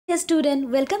Dear student,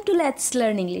 welcome to Let's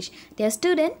Learn English. Dear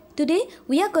student, today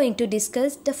we are going to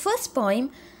discuss the first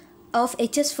poem of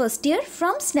HS first year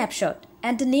from Snapshot,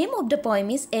 and the name of the poem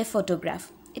is A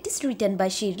Photograph. It is written by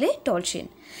Shirley Tolshin.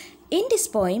 In this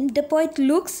poem, the poet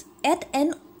looks at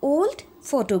an old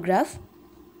photograph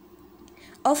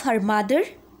of her mother,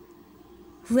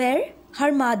 where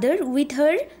her mother with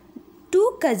her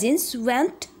two cousins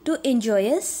went to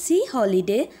enjoy a sea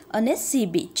holiday on a sea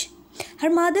beach. Her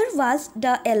mother was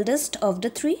the eldest of the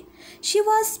three. She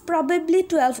was probably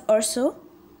 12 or so.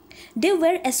 They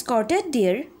were escorted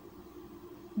there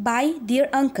by their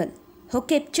uncle, who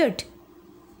captured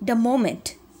the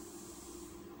moment.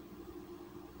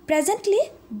 Presently,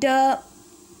 the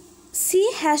sea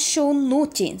has shown no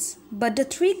change, but the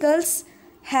three girls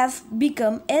have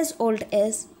become as old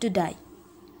as to die.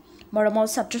 মৰমৰ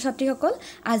ছাত্ৰ-ছাত্ৰীসকল,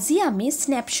 আজি আমি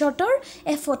স্নেপশ্বটৰ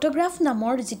এ photograph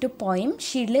নামৰ যেটো poem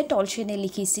শিৰলে টলশেনে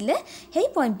লিখিছিলে সেই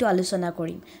পয়েমটো আলোচনা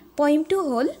কৰিম। পয়েমটো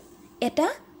হ'ল এটা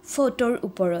ফটোৰ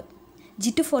ওপৰত,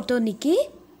 যেটো ফটো নেকি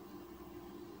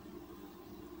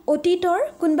অতীতৰ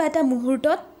কোনবা এটা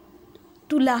মুহূৰ্তত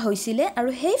তোলা হৈছিলে আৰু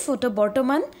সেই ফটো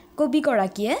বৰ্তমান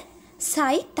কবিগৰাকীয়ে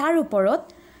চাই তাৰ ওপৰত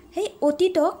সেই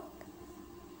অতীতক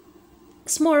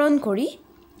স্মৰণ কৰি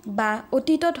বা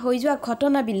অতীতত হৈ যোৱা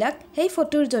ঘটনাবিলাক সেই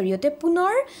ফটোৰ জৰিয়তে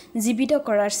পুনৰ জীৱিত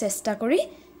কৰাৰ চেষ্টা কৰি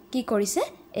কি কৰিছে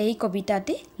এই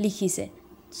কবিতাটি লিখিছে।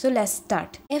 So let's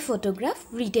start. A photograph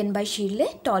written by Shirley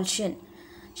Tolshin.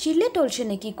 Shirley Tolshin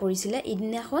কি কৰিছিলে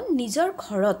এদিনাখন নিজৰ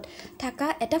ঘৰত থকা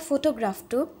এটা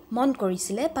ফটোগ্ৰাফটো মন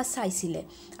কৰিছিলে বা চাইছিলে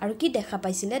আৰু কি দেখা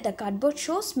পাইছিলে the cardboard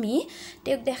shows me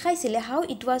তেওঁক দেখাইছিলে how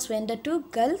it was when the two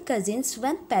girl cousins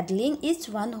went paddling, each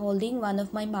one holding one of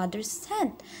my mother's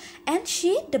hand, and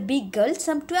she, the big girl,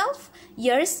 some 12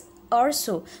 years or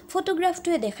so.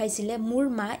 ফটোগ্ৰাফটোৱে দেখাইছিলে মোৰ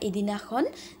মা এদিনাখন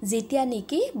যেতিয়া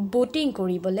নেকি boating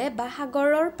কৰিবলে বা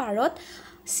সাগৰৰ পাৰত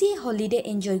সি হলিডে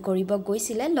এনজয় কৰিব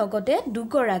গৈছিলে, লগতে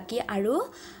দুগৰাকী আৰু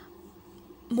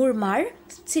মোৰ মাৰ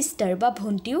সিস্টাৰ বা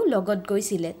ভন্টিও লগত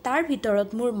গৈছিলে। তাৰ ভিতৰত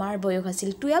মোৰ মাৰ বয়স আছিল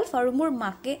 12 আৰু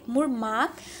মোৰ মাক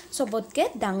সবতকে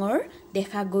ডাঙৰ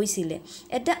দেখা গৈছিলে।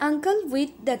 At the uncle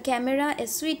with the camera, a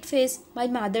sweet face, my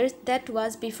mother, that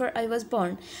was before I was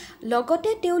born. লগতে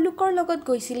তেওঁলোকৰ লগত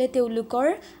গৈছিলে তেওঁলোকৰ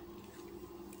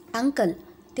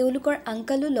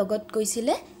আঙ্কলো লগত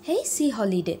গৈছিলে সেই সি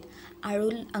হলিডেত আৰু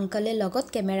আঙ্কলে লগত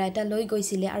ক্যামেৰা এটা লৈ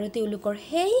গৈছিলে আৰু তেওঁলোকৰ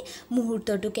সেই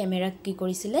মুহূৰ্তটো ক্যামেৰা কি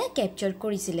কৰিছিলে ক্যাপচাৰ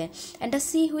কৰিছিলে। and the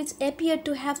sea which appeared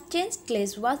to have changed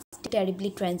place was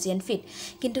terribly transient fit.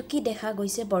 কিন্তু কি দেখা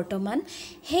গৈছে বৰ্তমান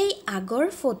সেই আগৰ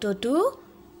ফটোটো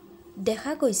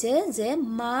দেখা গৈছে যে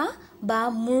মা বা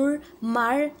মোৰ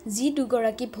মাৰ যি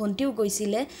দুগৰাকী ভন্টিও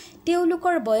গৈছিলে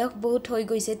তেওঁলোকৰ বয়স বহুত হৈ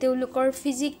গৈছে, তেওঁলোকৰ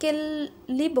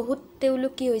ফিজিক্যালি বহুত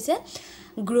তেওঁলোক কি হৈছে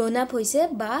গ্ৰোন আপ হৈছে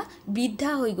বা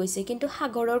বৃদ্ধা হৈ গৈছে, কিন্তু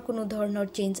সাগৰৰ কোনো ধৰণৰ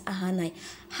চেঞ্জ আহা নাই।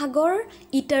 সাগৰ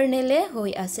ইটাৰনেলে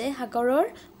হৈ আছে, সাগৰৰ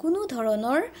কোনো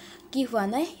ধৰণৰ কি হোৱা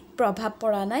নাই প্ৰভাৱ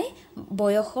পৰা নাই,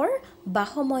 বয়সৰ বা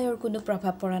সময়ৰ কোনো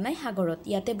প্ৰভাৱ পৰা নাই সাগৰত।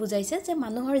 ইয়াতে বুজাইছে যে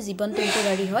মানুহৰ জীৱন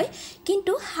টেম্পৰাৰী হয়,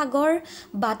 কিন্তু সাগৰ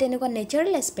বা তেনেকুৱা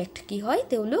নেচাৰেল এসপেক্ট কি হয়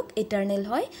তেওঁলোক ইটাৰনেল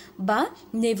হয় বা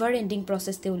নেভাৰ এন্ডিং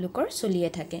প্ৰসেস তেওঁলোকৰ চলিয়ে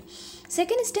থাকে।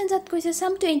 Second stanzat কৈছে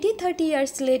some 20-30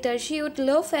 years later she would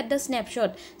laugh at the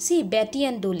snapshot, see Betty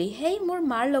and Dolly. Hey মোৰ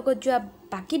মাৰ লগত যোৱা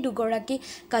বাকি দুগৰাকী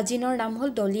কাজিনৰ নাম হ'ল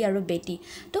ডলি আৰু বেটি।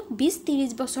 তো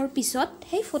 20-30 বছৰ পিছত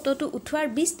সেই ফটোটো উঠোৱাৰ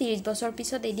 20-30 বছৰ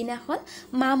পিছত এদিনাখন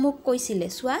মা মোক কৈছিলে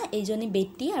চোৱা এইজনী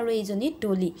বেটি আৰু এইজনী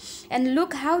Dolly, and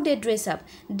look how they dress up.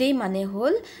 they মানে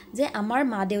হ'ল যে আমাৰ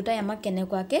মা দেউতাই আমাক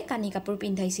কেনেকুৱাকে কানি কাপোৰ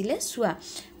পিন্ধাইছিলে চোৱা।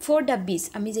 for the beach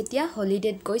আমি যেতিয়া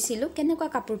হলিডেত গৈছিলো কেনেকুৱা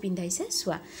কাপোৰ পিন্ধাইছে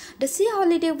চোৱা। the sea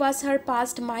holiday was her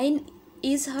past, mine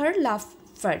is her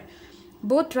laughter,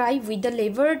 both ripe with the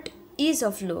labored ease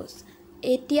of loss.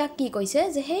 এতিয়া কি কৈছে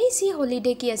যে সেই সি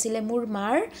হলিডে কি আছিলে মোৰ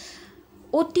মাৰ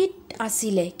অতীত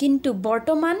আছিলে, কিন্তু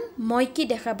বৰ্তমান মই কি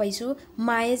দেখা পাইছো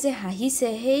মায়ে যে হাঁহিছে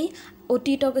সেই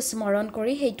অতীতক স্মৰণ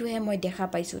কৰি সেইটোহে মই দেখা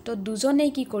পাইছো। তো দুজনে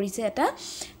কি কৰিছে এটা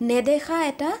নেদেখা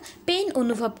এটা পেইন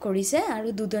অনুভৱ কৰিছে আৰু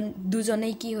দুজনে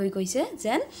কি হৈ গৈছে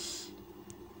যেন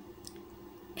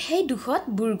সেই দুখত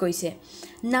বুৰ গৈছে।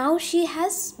 Now she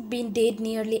has been dead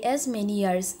nearly as many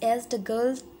years as the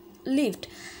girl lived,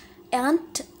 and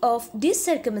of this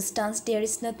circumstance there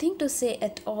is nothing to say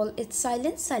at all. Its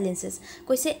silences.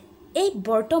 কৈছে এই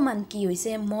বৰ্তমান কি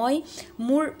হৈছে মই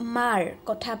মোৰ মাৰ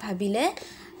কথা ভাবিলে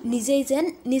নিজেই যেন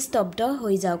নিস্তব্ধ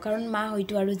হৈ যাও, কাৰণ মা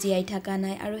হয়তো আৰু জীয়াই থাকা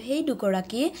নাই আৰু সেই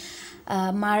দুগৰাকী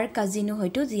মাৰ কাজিনো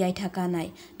হয়তো জীয়াই থকা নাই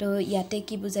তো ইয়াতে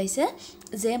কি বুজাইছে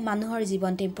যে মানুহৰ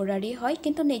জীৱন টেম্পোৰাৰি হয়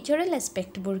কিন্তু নেচাৰেল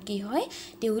এছপেক্টবোৰ কি হয়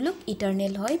তেওঁলোক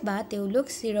ইটাৰনেল হয় বা তেওঁলোক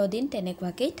চিৰদিন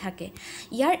তেনেকুৱাকেই থাকে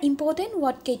ইয়াৰ ইম্পৰ্টেণ্ট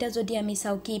ৱৰ্ড কেইটা যদি আমি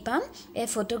চাওঁ কি পাম এ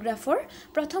ফটোগ্ৰাফৰ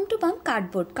প্ৰথমটো পাম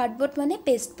কাৰ্ডবোৰ্ড মানে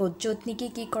পেষ্ট বোৰ্ড য'ত নেকি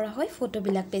কি কৰা হয়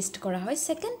ফটোবিলাক পেষ্ট কৰা হয়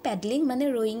সেকেন্ড পেডলিং মানে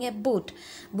ৰয়িং এ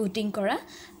বুটিং কৰা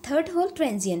থাৰ্ড হ'ল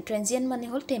ট্ৰেনজিয়েণ্ট মানে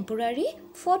হ'ল টেম্পোৰাৰি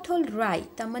ফৰ্থ হ'ল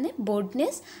তাৰ মানে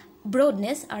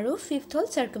ব্ৰডনেছ আৰু ফিফথ হ'ল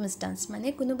সাৰ্কামষ্টান্স মানে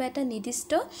কোনোবা এটা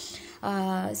নিৰ্দিষ্ট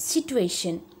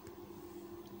সিচুৱেশ্যন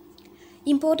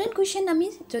ইম্পৰ্টেণ্ট কুৱেশ্যন আমি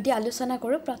যদি আলোচনা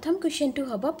কৰোঁ প্ৰথম কুৱেশ্যনটো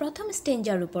হ'ব প্ৰথম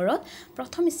ষ্টেঞ্জাৰ ওপৰত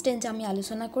প্ৰথম ষ্টেঞ্জা আমি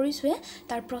আলোচনা কৰিছোঁৱে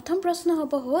তাৰ প্ৰথম প্ৰশ্ন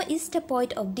হ'ব is the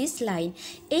point of this line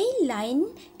এই লাইন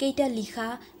কেইটা লিখা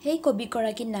সেই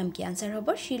কবিগৰাকীৰ নাম কি আনচাৰ হ'ব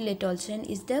শ্বিৰলে টলস্টন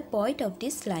is the point of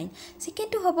this line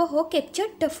ছেকেণ্ডটো হ'ব কেপচাৰ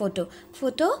দ্য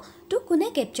ফটোটো কোনে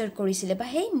কেপচাৰ কৰিছিলে বা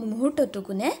সেই মুহূৰ্তটো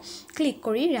কোনে ক্লিক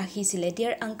কৰি ৰাখিছিলে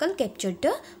dear uncle capture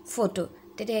the photo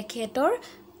তেখেতৰ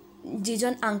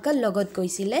যিজন আংকল লগত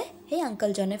গৈছিলে সেই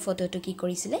আংকলজনে ফটোটো কি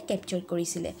কৰিছিলে কেপচাৰ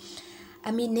কৰিছিলে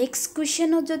আমি নেক্সট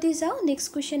কুৱেশ্যনত যদি যাওঁ নেক্সট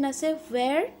কুৱেশ্যন আছে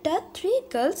ৱেৰ the three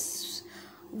girls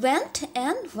went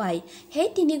and Y সেই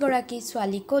তিনিগৰাকী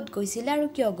ছোৱালী ক'ত গৈছিলে আৰু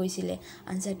কিয় গৈছিলে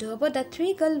আনচাৰটো হ'ব the three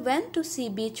girl went to C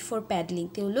বিচ ফৰ পেডলিং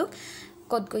তেওঁলোক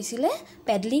ক'ত গৈছিলে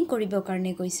পেডলিং কৰিবৰ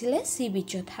কাৰণে গৈছিলে চি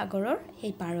বিচত সাগৰৰ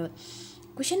সেই পাৰত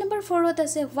কুৱেশ্যন নম্বৰ 4ত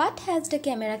আছে what has the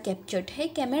camera captured সেই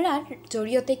কেমেৰাৰ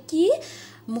জৰিয়তে কি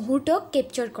মুহূৰ্তক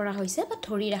কেপচাৰ কৰা হৈছে বা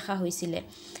ধৰি ৰাখা হৈছিলে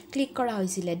ক্লিক কৰা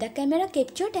হৈছিলে the camera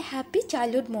captured A happy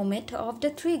childhood moment of the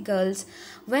three girls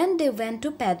when De went to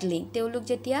peddling তেওঁলোক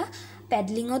যেতিয়া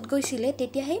পেডলিঙত গৈছিলে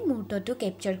তেতিয়া সেই মুহূৰ্তটো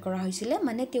কেপচাৰ কৰা হৈছিলে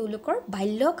মানে তেওঁলোকৰ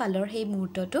বাল্যকালৰ সেই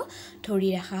মুহূৰ্তটো ধৰি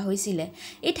ৰাখা হৈছিলে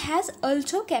it has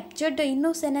also' captured the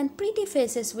innocent and pretty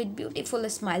faces with beautiful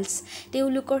smiles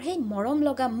তেওঁলোকৰ সেই মৰম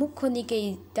লগা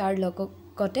মুখখনিকেইটাৰ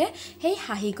লগতে সেই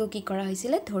হাঁহিকো কি কৰা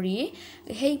হৈছিলে ধৰি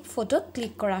সেই ফটোত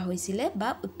ক্লিক কৰা হৈছিলে বা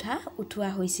উঠোৱা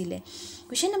হৈছিলে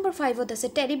কুৱেশ্যন নম্বৰ 5ত আছে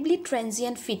টেৰিবলি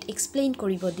ট্ৰেনজিয়েণ্ট ফিট এক্সপ্লেইন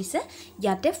কৰিব দিছে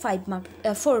ইয়াতে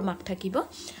 4 মাৰ্ক থাকিব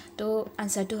তো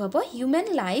আনচাৰটো হ'ব human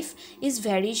life is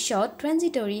very short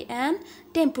ট্ৰেনজিটৰী and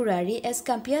temporary as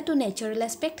compare to natural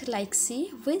aspect like C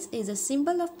which is a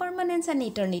symbol of পাৰ্মানেন্স and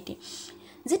eternity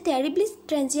যে টেৰিবলি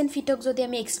ট্ৰেনজিয়েণ্ট ফিটক যদি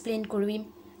আমি এক্সপ্লেইন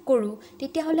কৰোঁ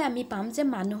তেতিয়াহ'লে আমি পাম যে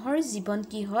মানুহৰ জীৱন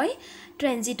কি হয়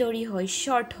ট্ৰেনজিটৰী হয়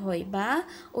শ্বৰ্ট হয় বা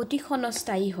অতি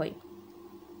ক্ষণস্থায়ী হয়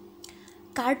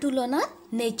কাৰ তুলনাত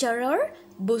নেচাৰৰ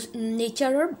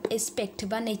এছপেক্ট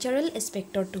বা নেচাৰেল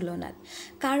এছপেক্টৰ তুলনাত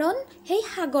কাৰণ সেই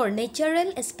সাগৰ নেচাৰেল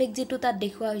এছপেক্ট যিটো তাত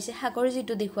দেখুওৱা হৈছে সাগৰ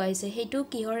যিটো দেখুওৱা হৈছে সেইটো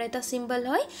কিহৰ এটা চিম্বল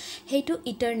হয় সেইটো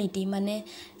ইটাৰ্নিটি মানে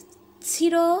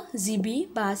চিৰজীৱী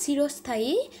বা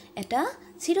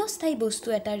চিৰস্থায়ী বস্তু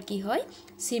এটাৰ কি হয়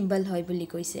চিম্বল হয় বুলি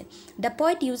কৈছে the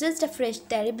point uses the fresh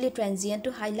টেৰিবলি ট্ৰেনজিয়েণ্ট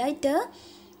to highlight the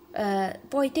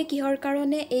পইণ্টে কিহৰ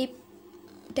কাৰণে এই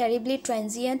টেৰিবলি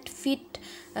ট্ৰেনজিয়েণ্ট ফিট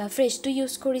ফ্ৰেছটো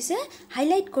ইউজ কৰিছে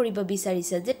হাইলাইট কৰিব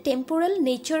বিচাৰিছে যে temporal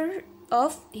nature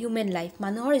of human life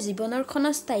মানুহৰ জীৱনৰ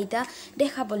ক্ষণস্থায়িতা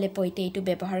দেখাবলৈ পইণ্টে এইটো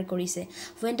ব্যৱহাৰ কৰিছে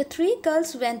when the three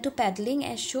girls went to paddling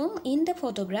as shown in the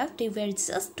photograph they were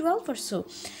just 12 or so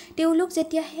তেওঁলোক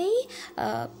যেতিয়া সেই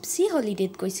সি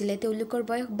হলিডেত গৈছিলে তেওঁলোকৰ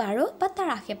বয়স 12 বা তাৰ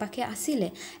আশে-পাশে আছিলে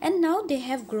and now they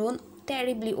have grown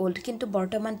terribly old কিন্তু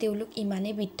বৰ্তমান তেওঁলোক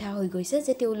ইমানেই বৃদ্ধা হৈ গৈছে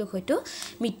যে তেওঁলোক হয়তো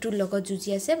মৃত্যুৰ লগত যুঁজি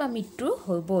আছে বা মৃত্যু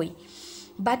হ'বই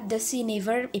but the sea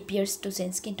never appears to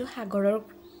change কিন্তু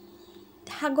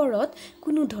সাগৰত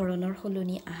কোনো ধৰণৰ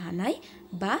সলনি আহা নাই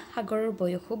বা সাগৰৰ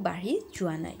বয়সো বাঢ়ি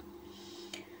যোৱা নাই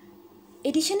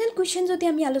এডিশনাল কুৱেশ্যন যদি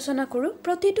আমি আলোচনা কৰোঁ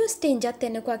প্ৰতিটো ষ্টেঞ্জাত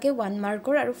তেনেকুৱাকৈ 1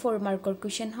 মাৰ্কৰ আৰু 4 মাৰ্কৰ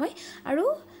কুৱেশ্যন হয় আৰু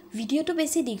ভিডিঅ'টো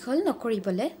বেছি দীঘল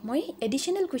নকৰিবলৈ মই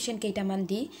এডিশনাল কুৱেশ্যন কেইটামান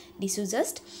দিছোঁ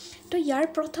জাষ্ট তো ইয়াৰ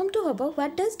প্ৰথমটো হ'ব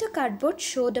what does the cardboard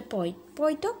show' the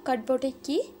পইণ্টক কাৰ্ডবৰ্ডে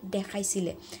কি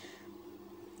দেখাইছিলে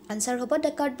Answer hoba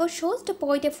the cardboard shows the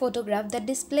point a photograph that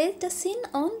displays the scene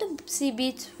on the sea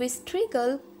beach with three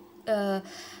girls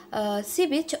sea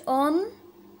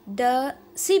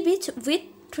beach with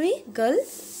three girl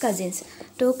cousins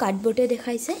to cardboard e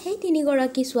dekhaise hey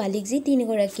tinigoraki swalig ji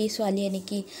tinigoraki swali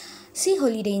eniki sea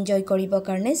holiday enjoy koribo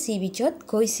karone sea beach ot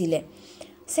goisile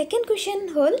second question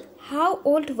hol how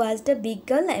old was the big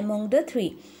girl among the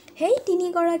three hey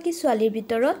tinigoraki swalir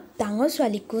bitorat dangor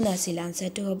swali kun asil answer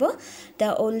to hobo the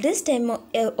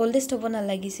oldest hobo na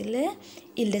lagisile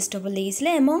eldest hobo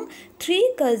lagisile among three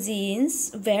cousins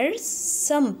were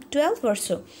some 12 or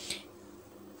so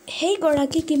hey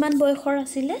goraki kiman boykhor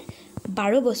asile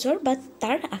 12 বছৰ বা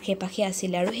তাৰ আখে-পাখে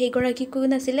আছিল আৰু সেই গৰাকী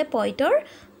কোন আছিল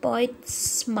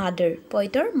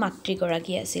পইণ্টৰ মাতৃ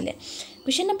গৰাকী আছিল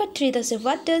Question number 3 আছে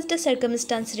what does the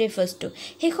circumstance refers to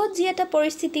হেখত যি এটা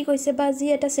পৰিস্থিতি কৈছে বা যি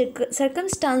এটা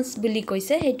circumstance বুলি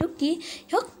কৈছে হেতু কি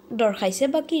হক দৰ্শাইছে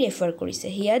বা কি ৰেফাৰ কৰিছে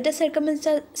here the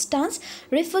circumstance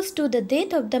refers to the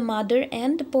death of the mother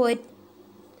and the poet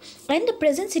and the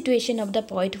present situation of the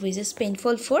poet which is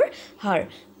painful for her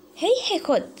হেই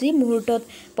হেখত যি মুহূৰ্তত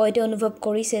পয়তে অনুভৱ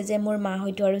কৰিছে যে মোৰ মা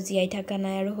হয়তো আৰু জিয়াই থাকা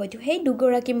নাই আৰু হয়তো হেই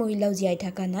দুগৰাকী মহিলাও জিয়াই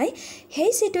থাকা নাই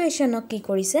হেই সিচুৱেচনক কি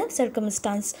কৰিছে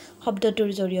সাৰ্কামস্টান্স শব্দটোৰ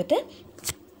জৰিয়তে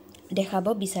দেখাব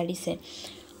বিচাৰিছে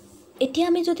এতিয়া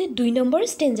আমি যদি 2 নম্বৰ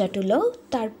স্টেঞ্জাটো লও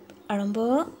তাৰ আৰম্ভ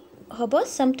হ'ব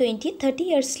some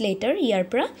 20-30 years later ইয়াৰ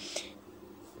পৰা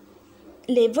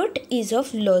লেভাৰ্ট ইজ অফ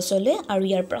লছলে আৰু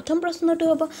ইয়াৰ প্ৰথম প্ৰশ্নটো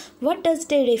হ'ব what does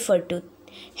they refer to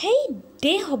Hey,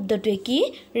 they শব্দটোৱে কি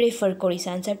ৰেফাৰ কৰিছে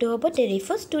আনসাৰটো হ'ব they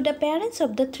refers to the parents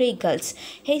of the three girls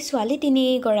hey ছোৱালী তিনি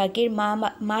গৰাকীৰ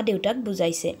মা দেউতাক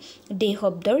বুজাইছে they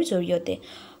শব্দৰ জৰিয়তে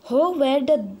how were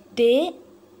the they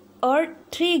or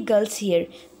three girls here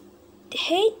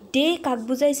hey they কাক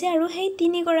বুজাইছে আৰু hey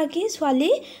তিনি গৰাকী ছোৱালী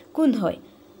কোন হয়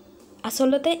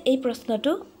আসলতে এই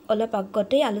প্ৰশ্নটো অলপ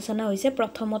আগতে আলোচনা হৈছে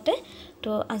প্ৰথমতে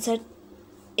তো আনসাৰ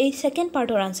এই সেকেন্ড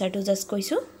পাৰ্টৰ আনসাৰটো জাস্ট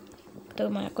কৈছো তো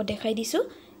মই আকৌ দেখাই দিছো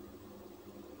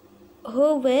who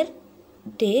were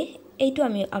they এইটো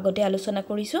আমি আগতে আলোচনা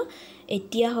কৰিছো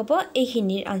এতিয়া হ'ব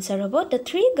এইখিনিৰ আনসাৰ হ'ব the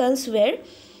three girls were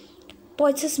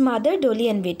poet's mother Dolly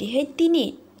and Betty hey তিনি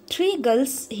three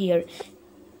girls here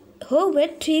who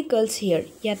were three girls here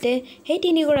ইয়াতে hey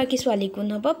তিনি গৰাকী ছোৱালী কোন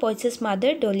হ'ব poet's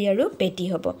mother Dolly আৰু Betty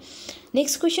হ'ব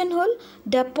next question hall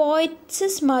the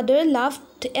poet's mother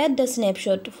laughed at the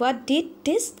snapshot what did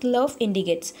this love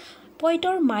indicates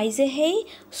পয়টৰ মাই যে হেই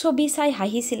ছবি চাই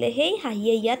হাঁহিছিলে হেই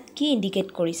হাঁহিয়ে ইয়াত কি ইন্ডিকেট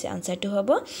কৰিছে আনসাৰটো হ'ব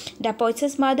the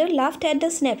poet's mother laughed at the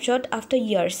snapshot after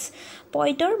years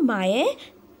পয়টৰ মায়ে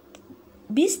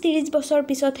 20-30 বছৰ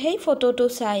পিছত হেই ফটোটো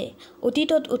চাই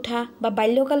অতীতত উঠা বা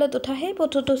বাল্যকালত উঠা হেই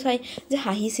ফটোটো চাই যে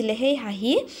হাঁহিছিলে হেই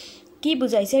হাঁহি কি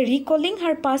বুজাইছে recalling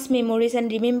her past memories and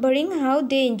remembering how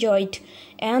they enjoyed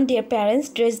and their parents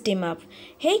dressed them up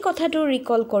হেই কথাটো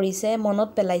ৰিকল কৰিছে মনত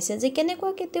পেলাইছে যে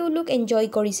কেনেকুৱাকে তেওঁলোক এনজয়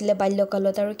কৰিছিলে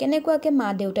বাল্যকালত আৰু কেনেকুৱাকে মা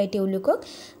দেউতাই তেওঁলোকক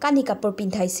কানি কাপোৰ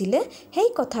পিন্ধাইছিলে হেই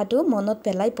কথাটো মনত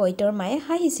পেলাই পয়টৰ মায়ে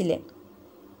হাঁহিছিলে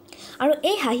আৰু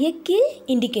এই হাঁহিয়ে কি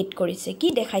ইন্ডিকেট কৰিছে কি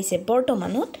দেখাইছে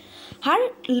বৰ্তমানত her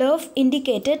love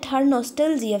indicated her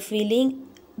nostalgia feeling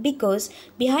because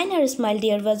behind her smile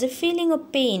there was a feeling of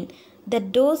pain that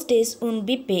those days won't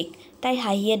be back তাই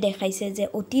হাঁহিয়ে দেখাইছে যে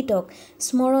অতীতক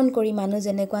স্মৰণ কৰি মানুহ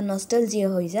যেনেকুৱা নষ্টালজিয়া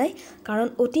হৈ যায় কাৰণ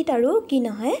অতীত আৰু কি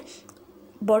নহয়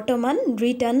বৰ্তমান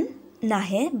ৰিটাৰ্ন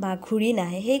নাহে বা ঘূৰি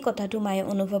নাহে সেই কথাটো মায়ে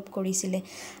অনুভৱ কৰিছিলে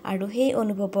আৰু সেই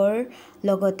অনুভৱৰ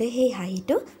লগতে সেই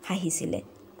হাঁহিটো হাঁহিছিলে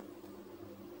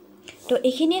তো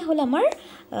এইখিনিয়ে হল আমাৰ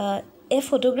এ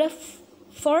ফটোগ্ৰাফ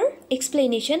ফৰ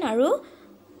এক্সপ্লেনেশ্যন আৰু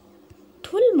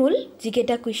থুলমূল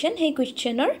যিকেইটা কুৱেশ্যন সেই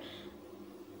কুৱেশ্যনৰ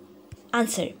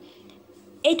আনসাৰ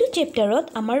এইটো চেপ্টাৰত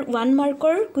আমাৰ 1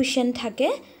 মাৰ্কৰ কুৱেশ্যন থাকে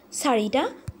 4টা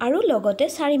আৰু লগতে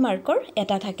 4 মাৰ্কৰ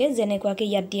এটা থাকে যেনেকুৱাকে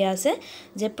ইয়াত দিয়া আছে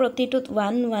যে প্ৰতিটোত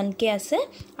 1 কে আছে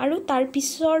আৰু তাৰ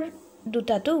পিছৰ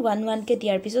দুটাটো 1 কে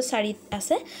দিয়াৰ পিছত 4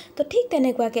 আছে তো ঠিক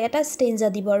তেনেকুৱাকে এটা স্টেঞ্জা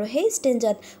দিব আৰু সেই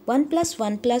স্টেঞ্জাত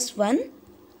 1+1+1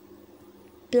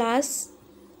 প্লাস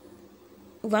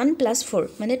 1+4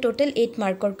 মানে টোটাল 8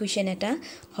 মাৰ্কৰ কুৱেশ্যন এটা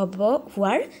হ'ব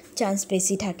হোৱাৰ চান্স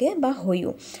বেছি থাকে বা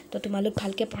হয়ও তো তোমালোক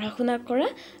ভালকে পঢ়া-শুনা কৰা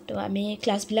তো আমি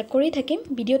ক্লাছবিলাক কৰি থাকিম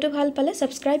ভিডিওটো ভাল পালে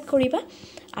সাবস্ক্ৰাইব কৰিবা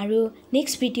আৰু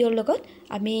নেক্সট ভিডিওৰ লগত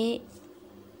আমি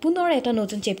পুনৰ এটা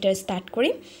নতুন চেপ্টাৰ ষ্টাৰ্ট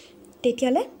কৰিম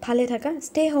তেতিয়ালে ভালে থাকা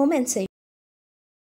ষ্টে হোম এণ্ড সেফ